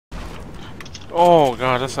Oh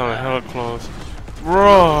god, that sounded hella close.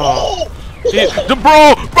 Bro! Bro! No,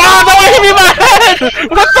 it hit me in my head!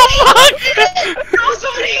 What the fuck?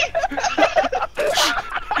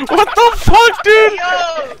 What the fuck, dude?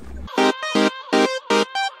 Yo!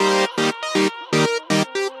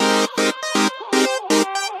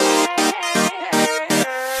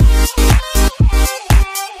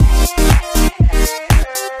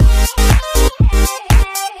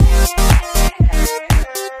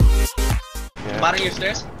 Bottom of your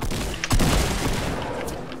stairs.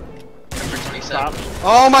 Number 27.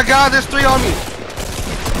 Oh my god, there's 3 on me!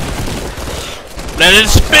 Let it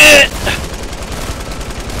spit!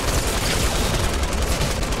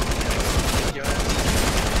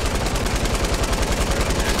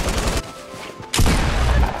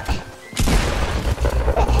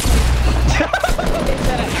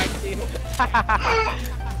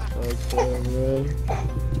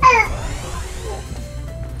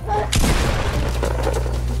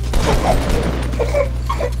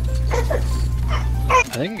 I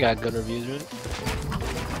think it got good reviews, right?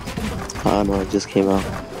 Oh no, it just came out.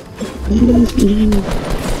 Woo!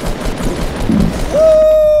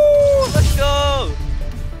 Let's go!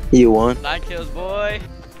 You won? 9 kills, boy.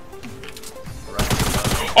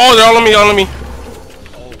 Oh, they're all on me, all on me.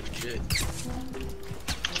 Oh shit.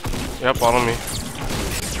 Yep, all on me.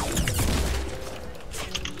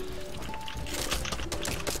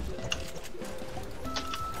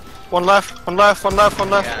 One left, one left, one left, one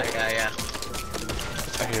left. Yeah.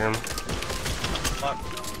 I hear him. Fuck.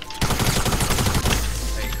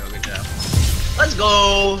 There you go, good job. Let's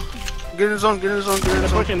go! Get in the zone, get in the zone, get in the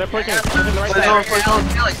zone. They're pushing. Yeah, They're pushing the right Play side. zone, play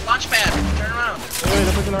zone. Alex, launch pad! Turn around!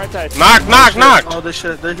 They're pushing the right side. Knock, knock, knock! Oh, this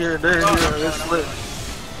shit, they're here, they're here. It's lit.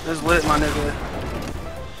 It's lit, my nigga.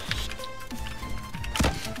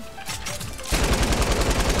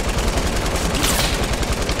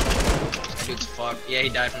 Dude's fucked. Yeah, he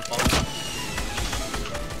died from falling.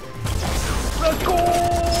 Let's go!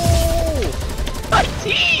 My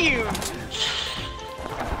team!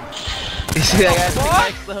 You see that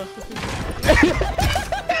guy? What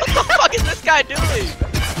the fuck is this guy doing?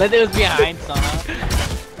 But it was behind Soungha.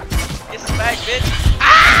 Get smacked, bitch!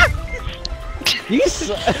 Ah! You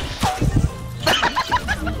suck.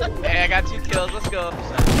 Hey, I got 2 kills. Let's go.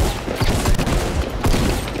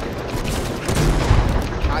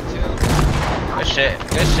 Got 2. Good shit.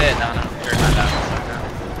 Good shit. No. You're not down.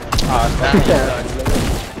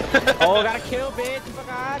 Oh, got a kill, bitch. Fuck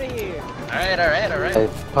out of here. Alright. Hey,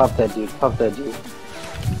 pop that dude, pop that dude.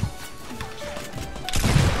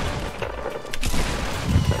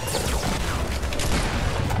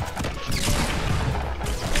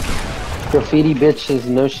 Graffiti bitch has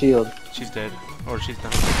no shield. She's dead. Or she's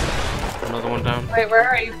down. Another one down. Wait, where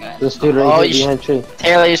are you guys? This dude right here behind tree.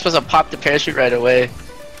 Taylor, you're supposed to pop the parachute right away.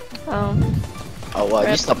 Oh. Oh, well,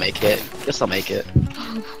 you still make it. You still make it.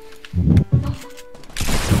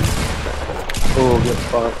 Oh, good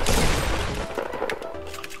spot.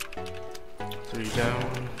 3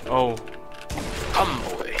 down. Oh, Come,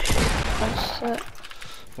 boy. Oh shit.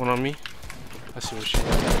 one on me. I see what she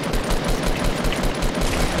got.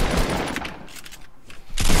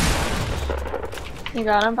 You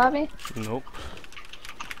got him, Bobby? Nope.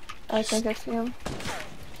 I think I see him.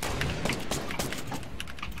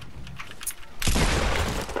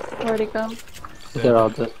 Where'd he go? They're all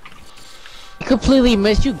dead. I completely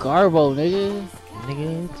missed you, Garbo, nigga.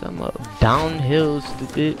 Nigga, I'm up downhill,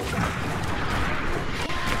 stupid.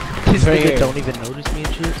 This Right nigga here. don't even notice me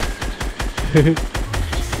and shit.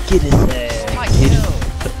 Get his ass. My Get kill.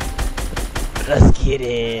 it. Let's get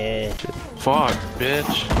it. Fuck,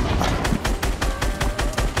 bitch.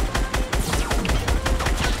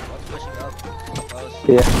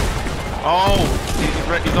 Yeah. Oh,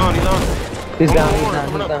 he's on. He's down, he's Coming down,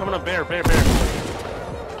 he's up, down. bear.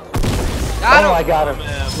 Got Oh, him. I got him.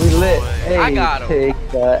 Man, We lit. boy. Hey, I got him. take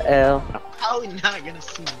the L. How are we not gonna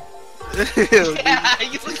see me? Ew, Yeah,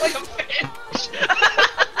 you look like a fish.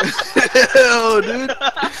 Ew, dude.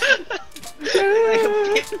 Like a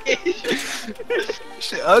fish.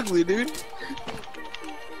 Shit ugly, dude.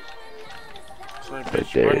 Sorry, Right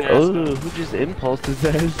bitch. there. Run your ass Oh, down. who just impulsed his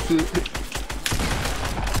ass?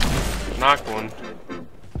 Knocked one.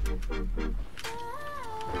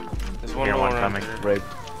 There's one more coming.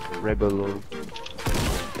 Right below.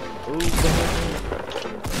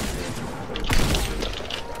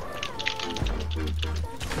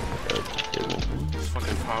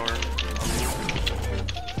 Fucking power.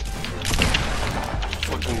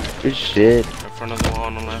 Fucking Good shit. in front of the wall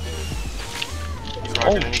on the left. He's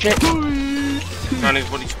Oh rocking shit. Johnny's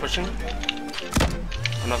what he's pushing.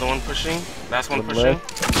 Another one pushing. Last one One pushing.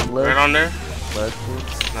 left. Right on there.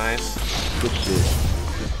 Nice. Good shit.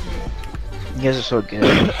 You guys are so good.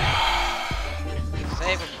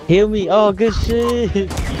 Save him. Heal me. Oh, good shit.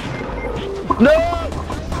 No!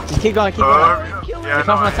 Just keep going, keep going. Yeah,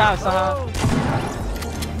 Come from the top, Soungha.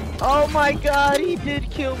 Oh my god, he did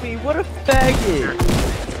kill me. What a faggot.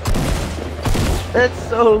 That's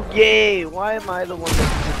so gay. Why am I the one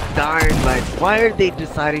that's just dying? Like, why are they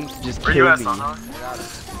deciding to just Where you kill at, me? Soungha?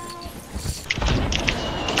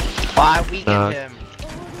 Why weakened him?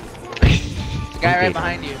 The guy right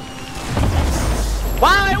behind you.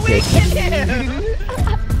 Why weakened him?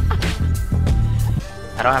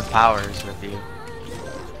 I don't have powers with you.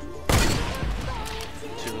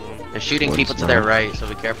 They're shooting people to their right, so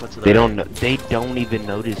be careful to the They right. don't know, they don't even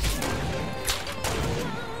notice.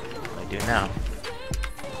 I do now.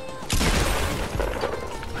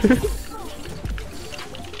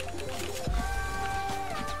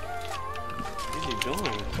 What are you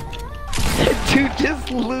doing? Dude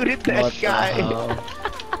just looted that guy.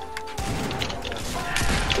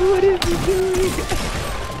 What is he doing?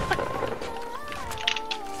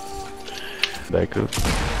 Back up.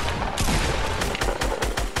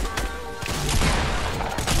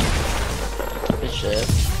 Good shit.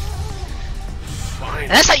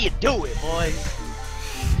 That's how you do it, boys.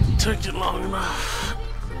 Took you long enough.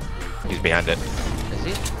 He's behind it. Is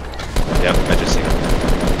he? Yep, I just seen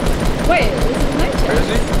him. Wait, this is my turn. Where is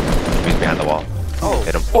he? He's behind the wall. Oh,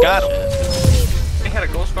 Hit him. Got him. He had a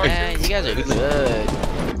ghost guard man, too. you guys are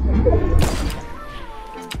good.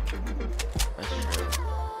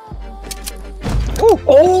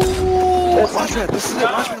 Oh! Launch pad, this is it,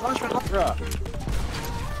 launch pad, launch pad, launch pad.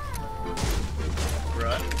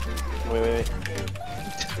 Wait.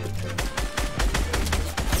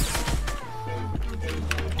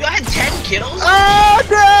 Dude, I had 10 kills? Oh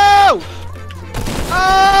no!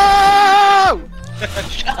 Oh!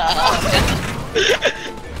 Shut up.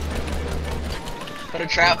 Put a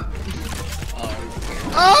trap.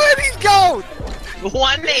 Oh, and he's gone!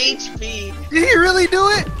 1 HP. Did he really do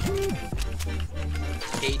it?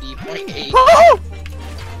 KD 0.8. Oh!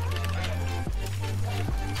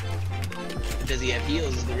 Does he have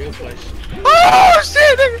heals is the real question. Oh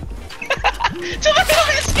shit! Nigga. Tell me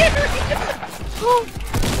how it's scary.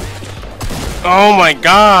 Oh my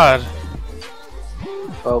god!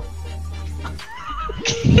 Oh.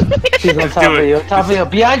 She's on top of you, on top of you.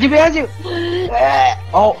 Behind you, behind you!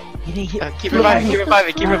 Oh, he didn't hit. Keep reviving, keep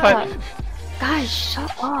reviving, keep reviving. Guys,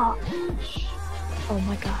 shut up. Oh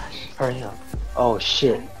my gosh. Hurry up. Oh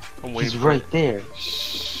shit. I'm He's waiting. right there.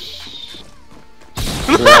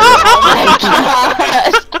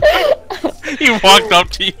 He walked up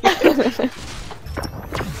to you.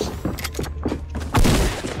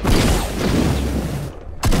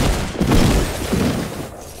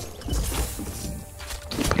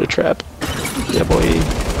 Put a trap. Yeah, boy.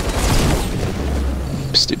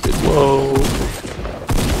 Stupid. Whoa.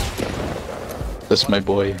 That's my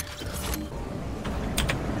boy.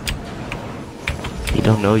 He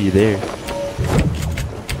don't know you're there.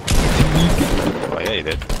 Oh yeah, he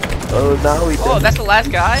did. Oh, now he Oh, that's the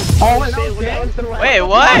last guy? Oh, Wait,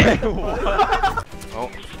 what? Oh,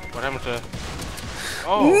 what happened to?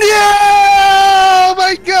 Oh, No! Oh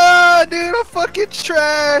my god, dude, I'm fucking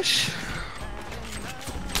trash.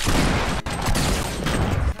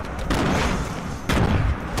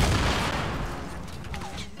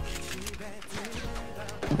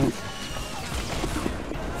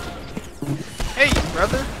 Hey,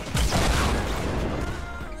 brother.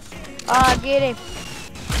 Get him.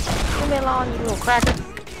 Leave me alone, you little cracker.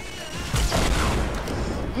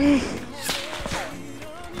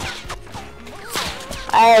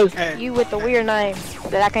 Hey, you with the weird name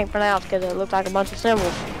that I can't pronounce because it looks like a bunch of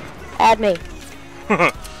symbols. Add me,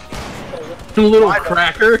 Little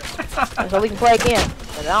cracker. so we can play again.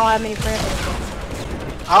 But I don't have many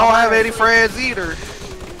friends. I don't have any friends either.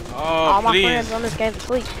 oh, All my please. friends on this game's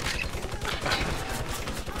asleep.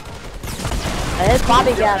 And this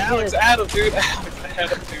Bobby guy's good. Adam, dude.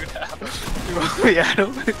 Adam. Do it,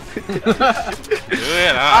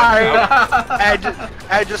 Alright.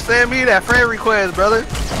 Hey, just send me that friend request, brother.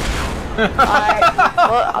 Alright,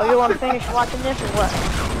 well, you want to finish watching this or what?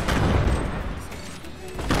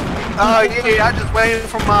 Oh yeah, I just waiting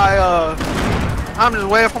for my I'm just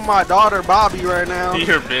waiting for my daughter Bobby right now.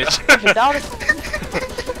 You're a bitch. Your daughter?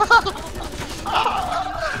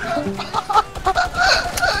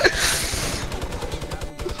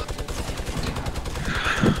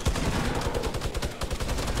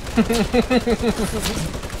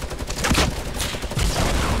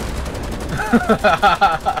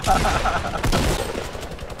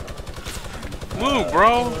 Move,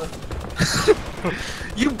 bro.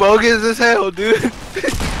 You bogus as hell, dude.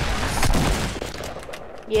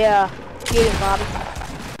 Yeah. Get him, Bobby.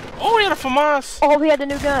 Oh, he had a FAMAS. Oh, he had the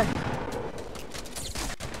new gun.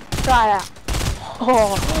 Try it out.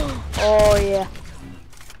 Oh. Oh, yeah.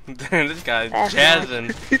 Damn, this guy's That's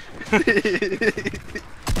jazzing.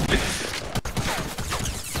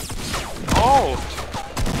 Oh.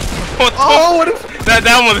 What the Oh, what if that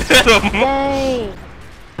one hit him. Dang.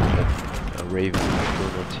 A Raven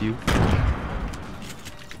going up to you.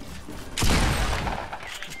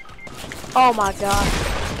 Oh, my God.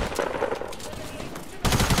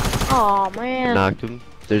 Oh, man. Knocked him.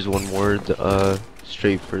 There's one more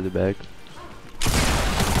straight further back.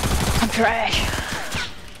 I'm trash.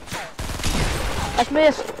 That's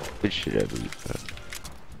missed. Good shit, I believe.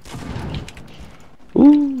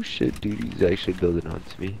 Ooh, shit, dude. He's actually building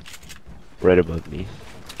onto me. Right above me.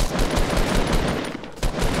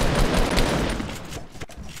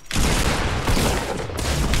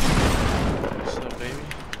 What's up, baby?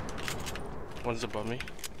 One's above me.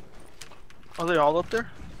 Are they all up there?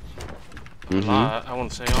 Mm-hmm. I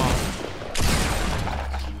wouldn't say all.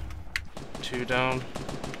 2 down.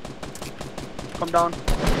 Come down.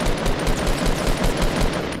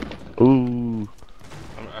 Ooh.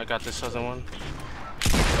 I got this other one.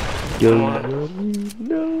 Yo,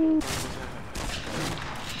 no.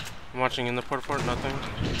 I'm watching in the port, nothing.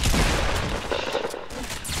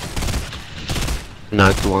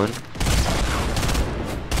 Knocked one.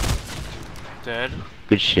 Dead.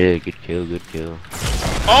 Good shit, good kill, good kill.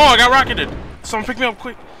 Oh, I got rocketed! Someone pick me up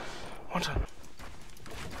quick. One time.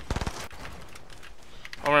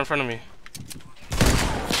 Oh, right in front of me.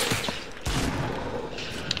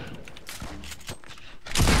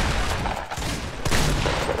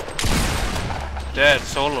 Dead,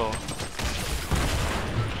 solo.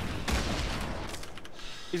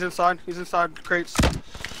 He's inside. He's inside crates.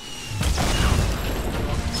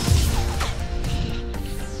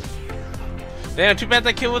 Damn, too bad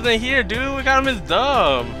that kill wasn't here, dude. We got him his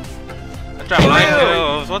dub. I dropped 9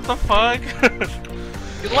 kills. What the fuck?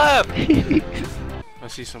 He left. I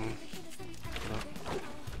see some.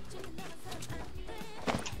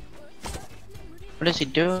 What is he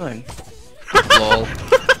doing? Lol.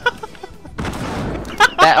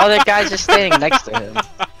 That other guy's just standing next to him.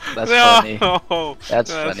 That's funny. No,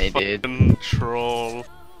 That's funny, dude. fucking troll.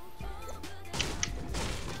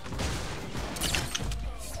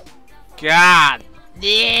 God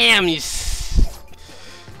damn, you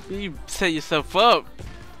set yourself up.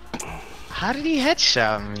 How did he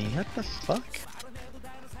headshot me? What the fuck?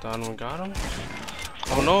 Donovan got him.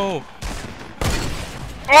 Oh no.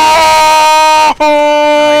 Oh!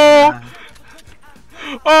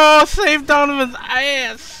 Oh, save Donovan's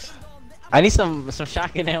ass. I need some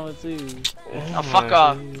shotgun ammo too. Oh, fuck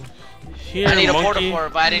off. Here, I need a monkey. porta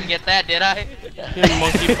but I didn't get that, did I? Here,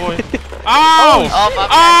 monkey boy. Oh! Oh, my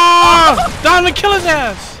Oh! Donovan, kill his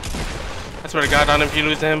ass! I swear to God, Donovan, if you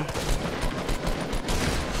lose to him.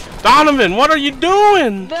 Donovan, what are you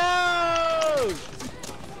doing? No!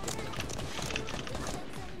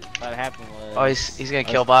 What happened was... Oh, he's gonna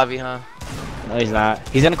kill Bobby, huh? No, he's not.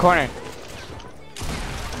 He's in the corner.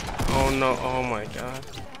 Oh no, oh my God.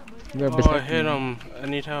 Oh, I hit him. I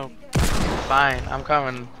need help. Fine, I'm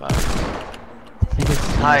coming. Fine.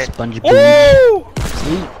 Hi. Hide. Sponge Oh!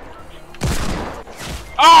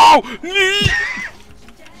 Oh!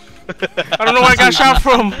 I don't know where I got shot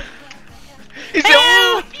from. He's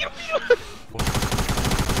oh!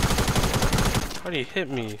 How did he hit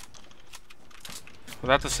me? Was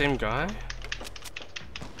that the same guy?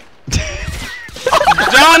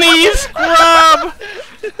 Jonny, you scrub!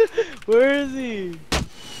 Where is he?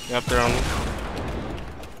 Yep, they're on me.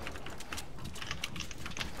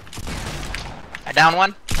 I down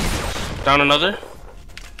one. Down another.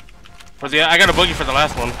 Where's he at? I got a boogie for the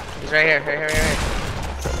last one. He's right here, right here, right here.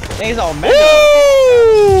 Dang, he's all mega.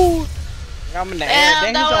 Woo! I'm in the air.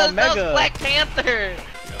 Dang, he's all mega. Black Panther.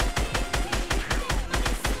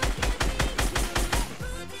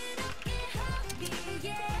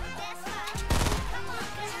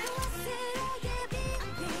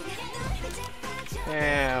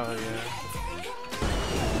 Hell yeah.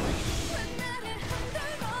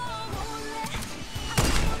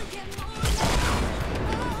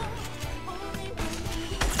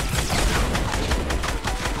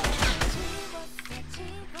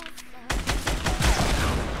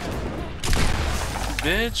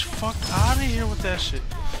 Bitch, fuck out of here with that shit.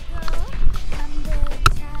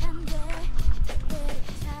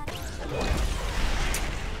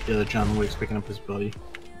 The other John Wick's picking up his buddy.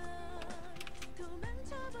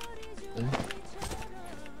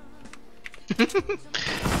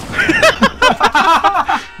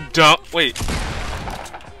 Dump. Wait.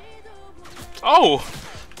 Oh!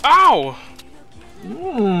 Ow!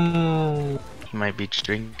 He might be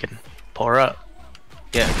drinking. Pour up.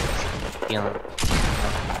 Yeah. Feeling.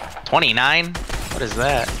 29? What is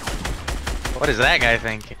that? What is that guy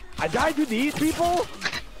thinking? I died to these people?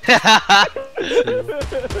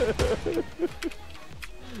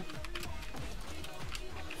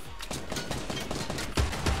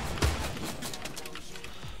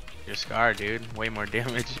 Your Scar, dude. Way more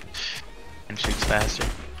damage. And shoots faster.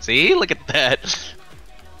 See? Look at that.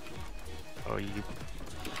 Oh, you.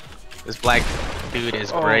 This black dude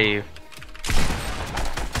is brave.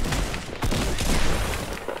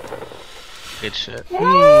 Good shit.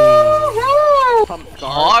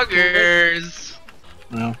 Hoggers!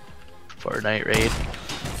 No. Fortnite raid.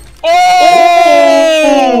 Oh!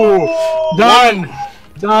 Done!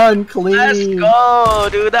 Done, clean. Let's go,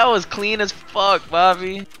 dude. That was clean as fuck,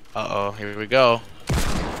 Bobby. Uh-oh, here we go.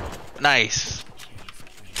 Nice.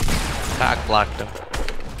 Cock blocked him.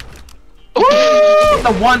 Ooh!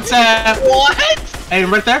 The one tap! What? Hey,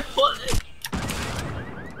 right there? What?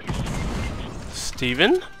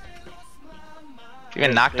 Steven? He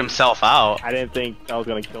even knocked himself out. I didn't think that was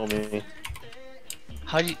gonna kill me.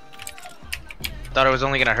 How'd you... Thought it was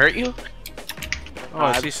only gonna hurt you? Oh,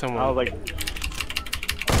 I see someone. I was like... too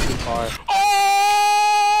far.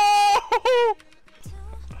 Oh!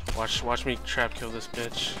 Watch me trap kill this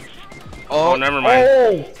bitch. Oh, never mind.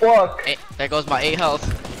 Oh, fuck. Hey, there goes my 8 health.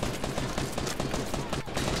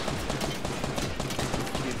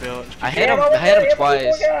 I hit him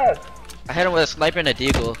twice. I hit him with a sniper and a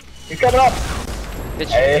deagle. He's coming up. Bitch.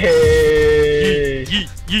 Hey.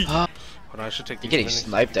 Yeet. Hold on, I should take You're these getting minis.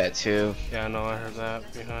 sniped at too. Yeah, I know, I heard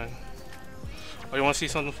that behind. Oh, you wanna see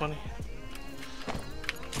something funny?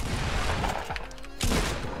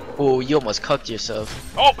 Oh, you almost cucked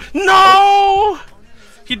yourself. Oh, no!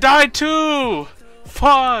 He died too!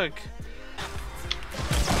 Fuck!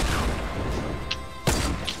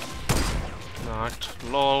 Knocked.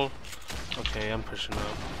 Lol. Okay, I'm pushing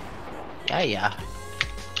up. Yeah.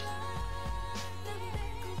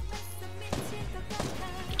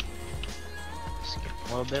 Skip a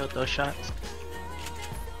little bit with those shots.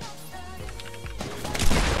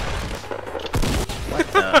 What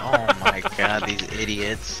the? Oh my god, these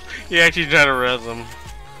idiots. He actually tried to res him.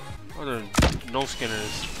 What are no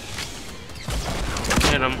skinners?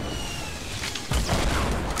 Hit him.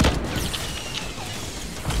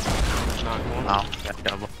 Knock one. Oh, got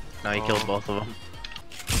double. No, he killed both of them.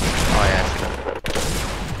 Oh yeah,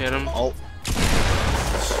 hit him. Oh.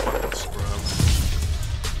 Fucking scrub.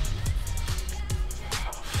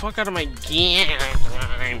 Fuck out of my game.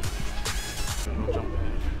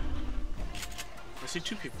 I see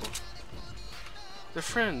 2 people. They're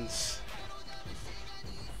friends.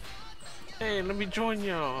 Hey, let me join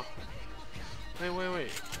y'all.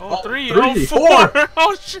 Wait. Oh, 3. Oh, 4.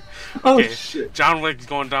 Oh shit. Okay, shit. John Wick's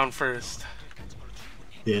going down first.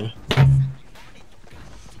 Yeah.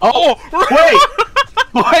 Oh!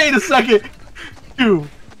 Wait a second! Dude!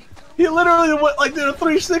 He literally went like did a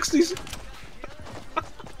 360s!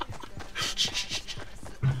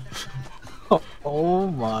 Oh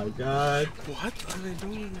my god. What are they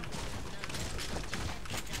doing?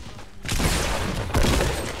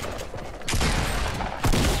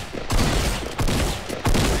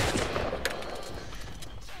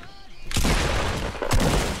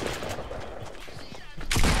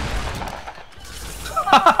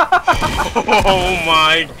 Oh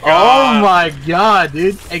my god! Oh my god,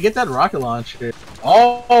 dude! Hey, get that rocket launcher!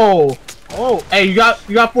 Oh! Hey, you got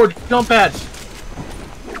 4 jump pads!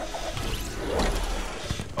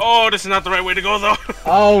 Oh, this is not the right way to go though.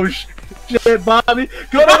 Oh shit, Bobby!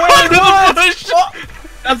 Go to where you doing?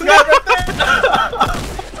 That's the guy right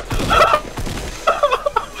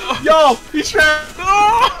there! Yo, he's trapped!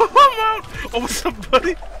 Oh, I'm out! Oh, what's up,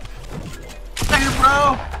 buddy? Hey,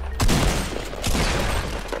 bro!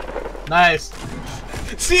 Nice.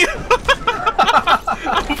 See?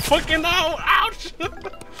 I'm fucking out! Ouch!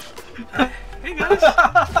 Hey guys!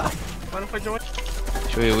 Mind if I join?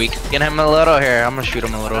 Should we weaken him a little here? I'm gonna shoot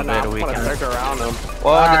him a little bit to weaken him. Around him.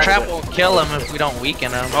 Well, the trap won't kill him if we don't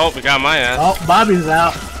weaken him. Oh, we got my ass. Oh, Bobby's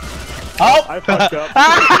out. Oh! I fucked up.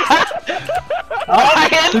 Oh,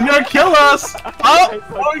 he's gonna kill us! Oh!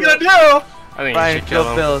 What are we gonna do? I think Bryan you should kill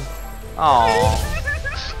him. Bill.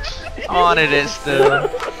 Aww. I wanted it still.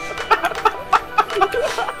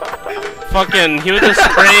 Fucking, he was just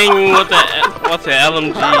spraying with the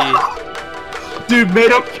LMG. Dude,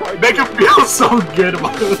 make him feel so good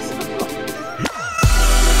about this.